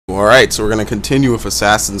Alright, so we're going to continue with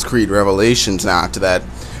Assassin's Creed Revelations now after that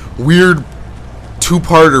weird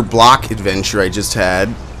two-parter block adventure I just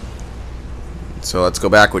had. So let's go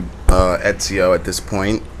back with Ezio at this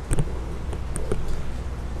point.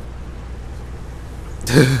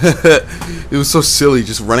 It was so silly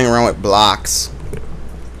just running around with blocks.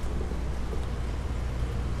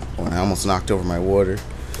 Oh, I almost knocked over my water.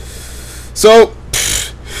 So,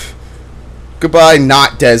 goodbye,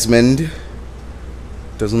 not Desmond.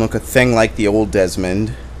 Doesn't look a thing like the old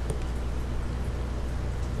Desmond.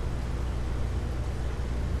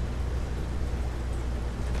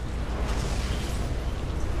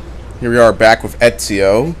 Here we are back with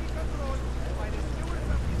Ezio.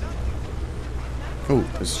 Oh,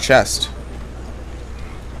 there's a chest.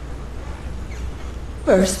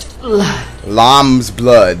 First blood. Lamb's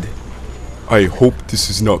blood. I hope this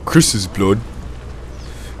is not Chris's blood.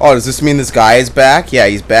 Oh, does this mean this guy is back? Yeah,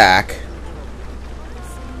 he's back.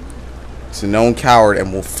 He's a known coward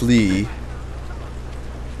and will flee.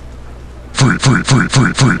 Fatality,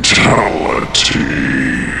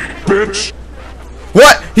 bitch.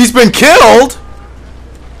 What? He's been killed?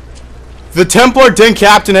 The Templar Den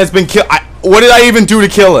Captain has been killed. What did I even do to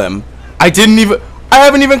kill him? I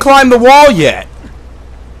haven't even climbed the wall yet.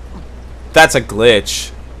 That's a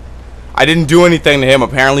glitch. I didn't do anything to him.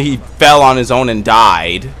 Apparently he fell on his own and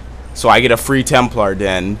died. So I get a free Templar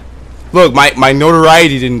Den. Look, my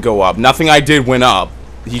notoriety didn't go up. Nothing I did went up.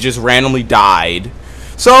 He just randomly died.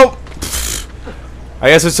 So, I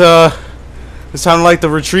guess it's time to light the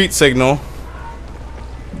retreat signal.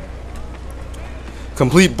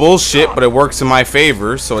 Complete bullshit, but it works in my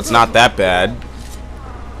favor, so it's not that bad.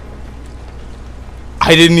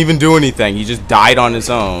 I didn't even do anything. He just died on his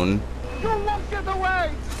own.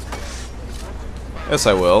 Yes,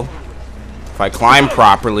 I will. If I climb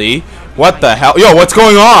properly. What the hell? Yo, what's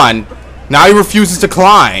going on? Now he refuses to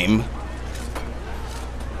climb.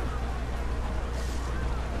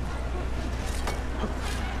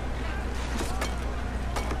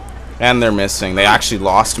 And they're missing. They actually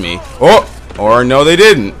lost me. Oh! Or no, they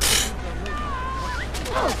didn't.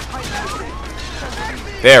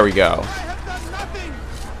 There we go.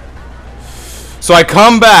 So I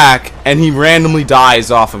come back, and he randomly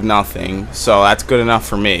dies off of nothing. So that's good enough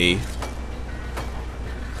for me.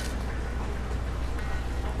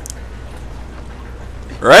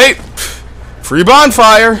 Right? Free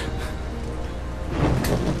bonfire.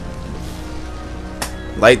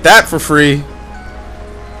 Light that for free.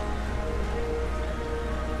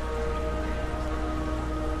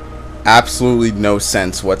 Absolutely no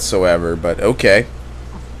sense whatsoever, but okay.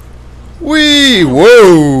 Wee!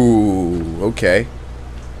 Whoa! Okay.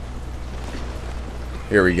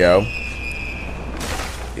 Here we go.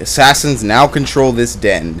 The assassins now control this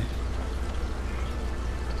den.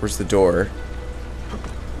 Where's the door?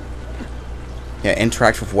 Yeah,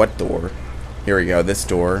 interact with what door? Here we go, this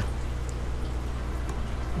door.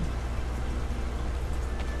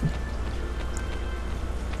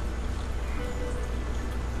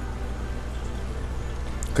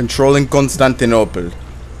 Controlling Constantinople.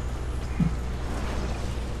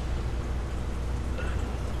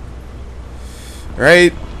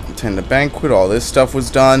 Alright, attend the banquet, all this stuff was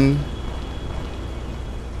done.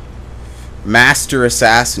 Master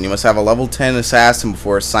Assassin. You must have a level 10 assassin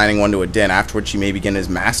before assigning one to a den, after which you may begin his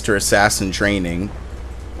Master Assassin training.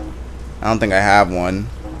 I don't think I have one.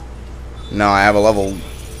 No, I have a level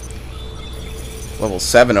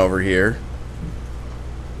 7 over here.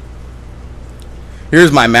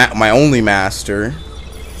 Here's my only master.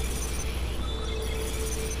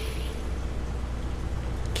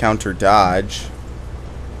 Counter dodge.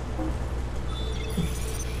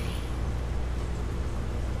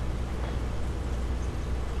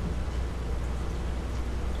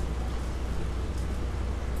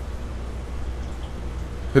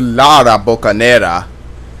 Hilara Bocanera.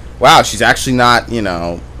 Wow, she's actually not, you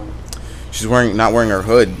know, she's not wearing her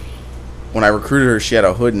hood. When I recruited her, she had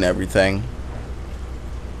a hood and everything.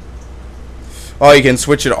 Oh, you can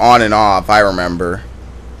switch it on and off, I remember.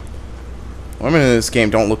 Women in this game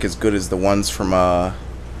don't look as good as the ones from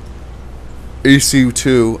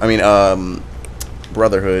AC2. I mean,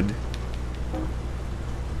 Brotherhood.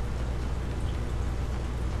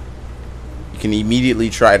 You can immediately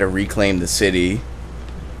try to reclaim the city.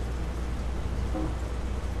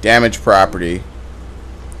 Damage property.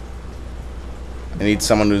 I need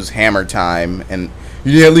someone who's hammer time, and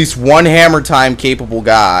you need at least one hammer time capable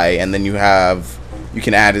guy, and then you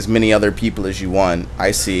can add as many other people as you want. I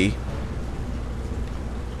see.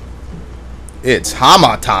 It's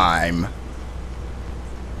hammer time.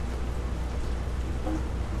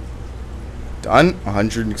 Done.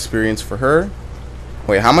 100 experience for her.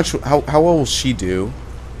 Wait, how much? How well will she do?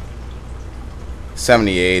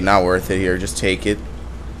 78. Not worth it here. Just take it.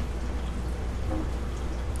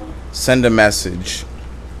 Send a message.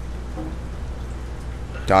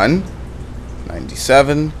 Done.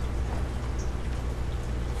 97.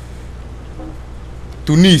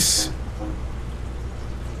 Tunis.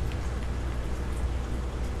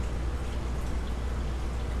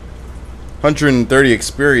 130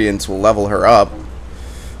 experience will level her up.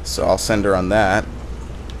 So I'll send her on that.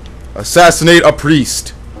 Assassinate a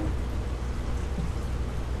priest.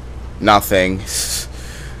 Nothing.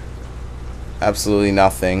 Absolutely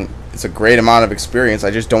nothing. It's a great amount of experience. I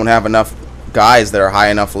just don't have enough guys that are high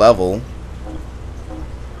enough level.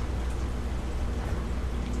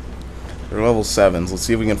 They're level 7s. Let's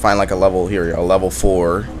see if we can find like a level here. A level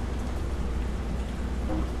 4.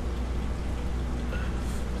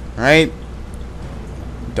 Alright.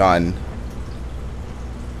 Done.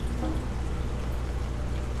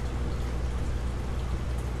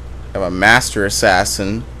 I have a Master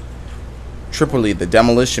Assassin. Tripoli, the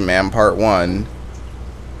Demolition Man, Part 1.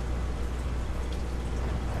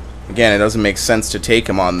 Again, it doesn't make sense to take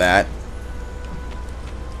him on that.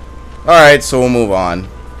 Alright, so we'll move on.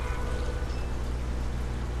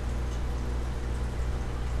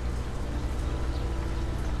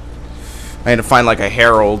 I need to find like a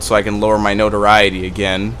herald so I can lower my notoriety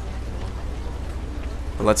again.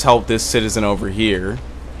 But let's help this citizen over here.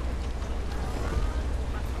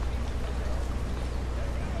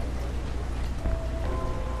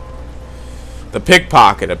 The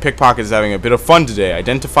pickpocket. A pickpocket is having a bit of fun today.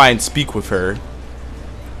 Identify and speak with her.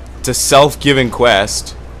 It's a self-giving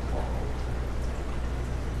quest.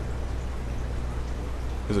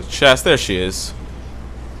 There's a chest. There she is.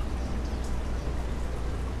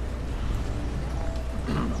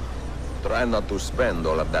 Try not to spend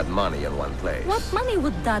all of that money in one place. What money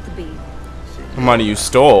would that be? The money you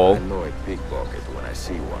stole. I know a pickpocket when I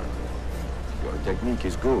see one. Your technique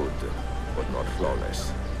is good, but not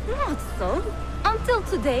flawless. Not so. Until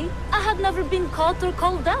today, I had never been caught or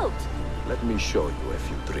called out. Let me show you a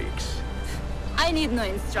few tricks. I need no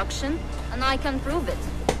instruction, and I can prove it.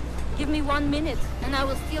 Give me 1 minute, and I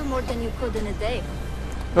will steal more than you could in a day.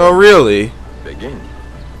 Oh, really? Begin.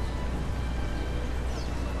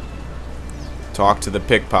 Talk to the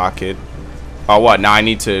pickpocket. Oh, what? Now I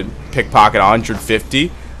need to pickpocket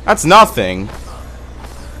 150? That's nothing.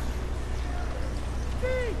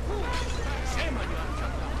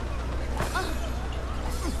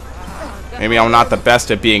 Maybe I'm not the best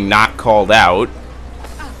at being not called out.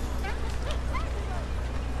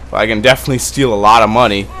 But I can definitely steal a lot of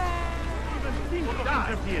money.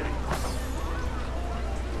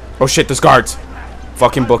 Oh shit, there's guards.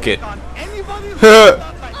 Fucking book it.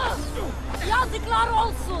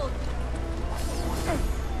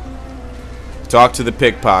 Talk to the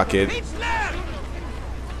pickpocket.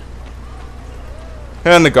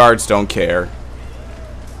 And the guards don't care.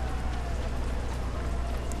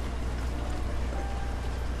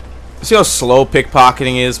 See how slow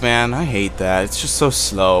pickpocketing is, man? I hate that. It's just so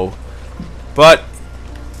slow. But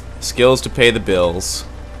skills to pay the bills.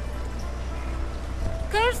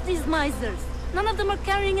 Curse these misers. None of them are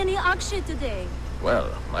carrying any akshay today.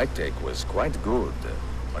 Well, my take was quite good.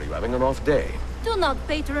 Are you having an off day? Do not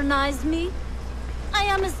patronize me. I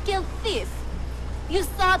am a skilled thief. You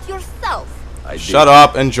saw it yourself. I Shut did.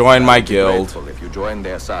 up and join my I'd be guild. grateful if you join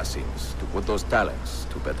the assassins to put those talents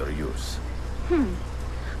to better use.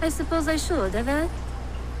 I suppose I should, have I?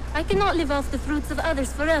 I cannot live off the fruits of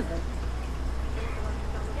others forever.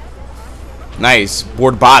 Nice.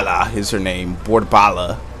 Bordbala is her name.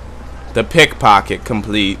 Bordbala. The pickpocket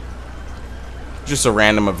complete. Just a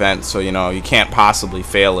random event, so you know, you can't possibly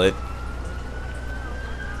fail it.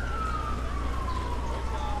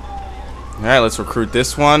 Alright, let's recruit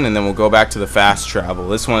this one, and then we'll go back to the fast travel.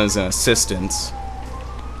 This one is an assistance.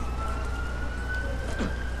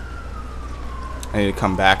 I need to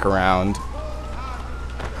come back around.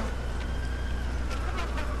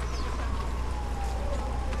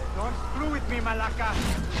 Don't screw with me, Malaka.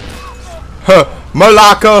 Huh,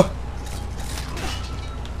 Malaka!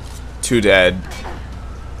 2 dead.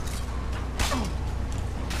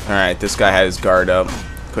 Alright, this guy had his guard up.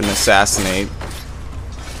 Couldn't assassinate.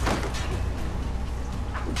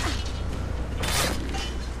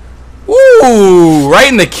 Ooh, right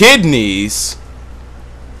in the kidneys.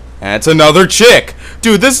 And it's another chick.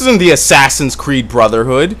 Dude, this isn't the Assassin's Creed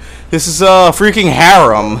Brotherhood. This is a freaking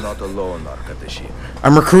harem. Not alone, Arkadashin.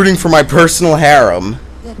 I'm recruiting for my personal harem.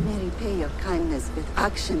 Let me repay your kindness with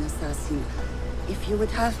action, assassin. If you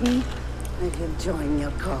would have me, I will join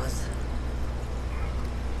your cause.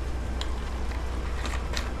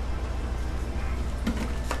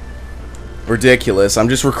 ridiculous. I'm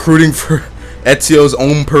just recruiting for Ezio's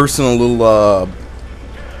own personal little,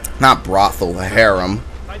 not brothel, a harem.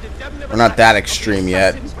 We're not that extreme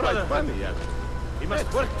yet. We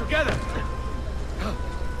must work together.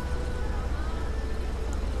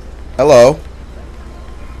 Hello.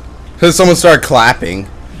 Someone started clapping.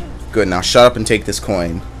 Good, now shut up and take this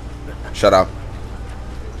coin. Shut up.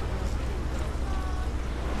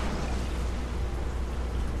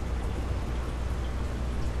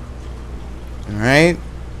 Alright.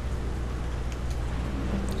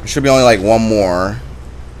 There should be only like one more.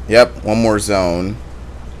 Yep, one more zone.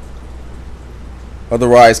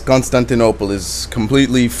 Otherwise, Constantinople is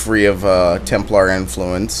completely free of Templar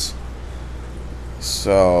influence.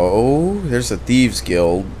 So, there's a Thieves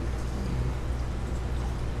Guild.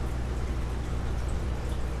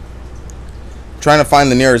 Trying to find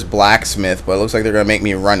the nearest blacksmith, but it looks like they're going to make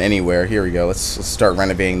me run anywhere. Here we go. Let's start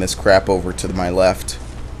renovating this crap over to my left.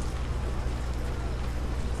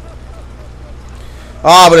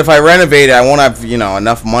 Ah, but if I renovate it, I won't have, you know,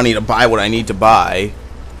 enough money to buy what I need to buy.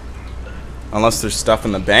 Unless there's stuff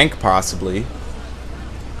in the bank, possibly.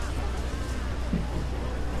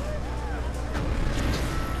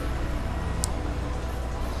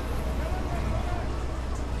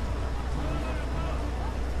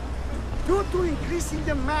 Due to increasing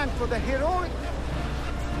demand for the heroic.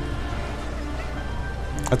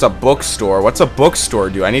 That's a bookstore. What's a bookstore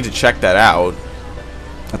do? I need to check that out.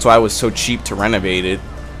 That's why it was so cheap to renovate it.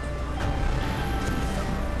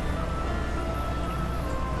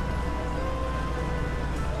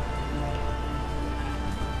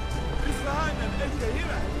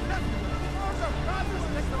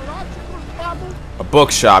 A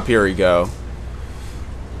bookshop, here we go.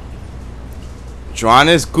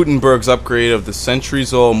 Johannes Gutenberg's upgrade of the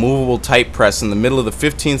centuries-old movable type press in the middle of the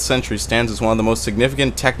 15th century stands as one of the most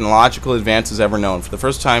significant technological advances ever known. For the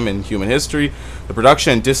first time in human history, the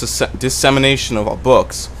production and dissemination of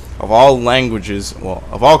books of all languages, well,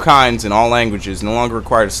 of all kinds in all languages, no longer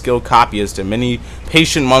required a skilled copyist and many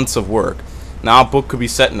patient months of work. Now a book could be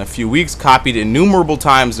set in a few weeks, copied innumerable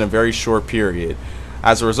times in a very short period.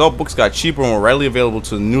 As a result, books got cheaper and were readily available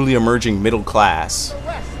to the newly emerging middle class.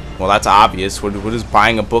 Well, that's obvious. What does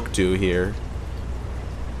buying a book do here?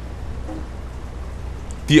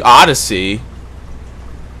 The Odyssey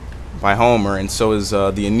by Homer, and so is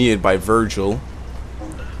the Aeneid by Virgil.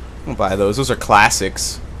 I'll buy those. Those are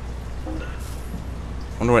classics.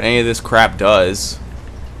 Wonder what any of this crap does.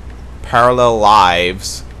 Parallel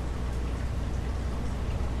Lives.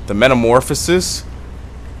 The Metamorphosis.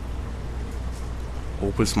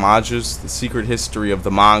 Opus Magus, The Secret History of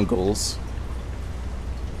the Mongols.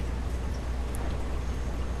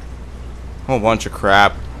 Whole bunch of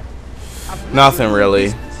crap. Nothing really.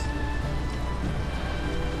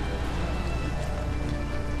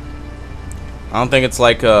 I don't think it's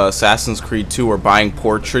like Assassin's Creed 2 where buying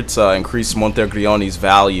portraits increased Montegrione's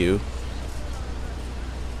value.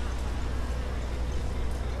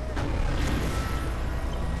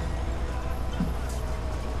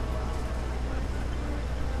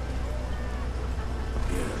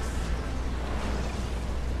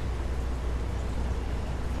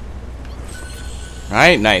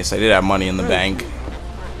 Alright, nice. I did have money in the bank.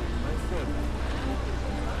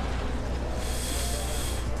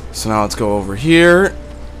 So now let's go over here.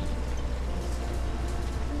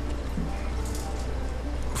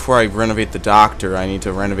 Before I renovate the doctor, I need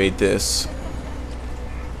to renovate this.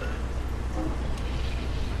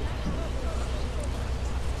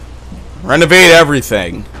 Renovate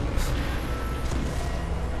everything.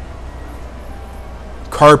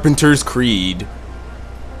 Carpenter's Creed.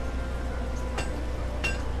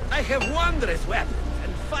 I have wondrous weapons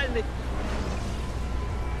and finally.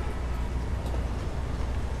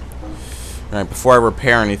 Alright, before I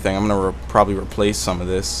repair anything, I'm going to probably replace some of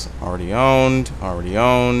this. Already owned. Already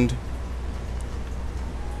owned.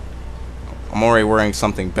 I'm already wearing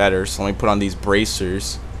something better, so let me put on these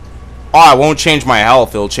bracers. Oh, it won't change my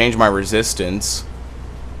health. It'll change my resistance.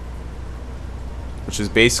 Which is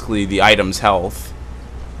basically the item's health.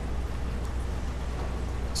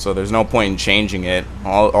 So there's no point in changing it.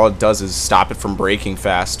 All it does is stop it from breaking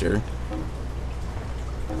faster.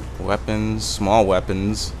 Weapons, small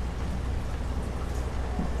weapons.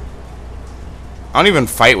 I don't even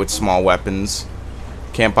fight with small weapons.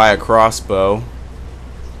 Can't buy a crossbow.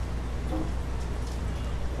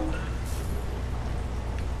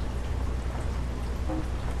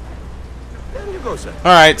 There you go, sir.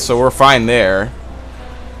 Alright, so we're fine there.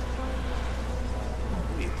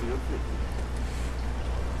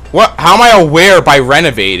 What? How am I aware by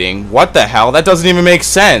renovating? What the hell? That doesn't even make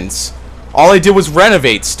sense. All I did was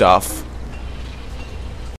renovate stuff.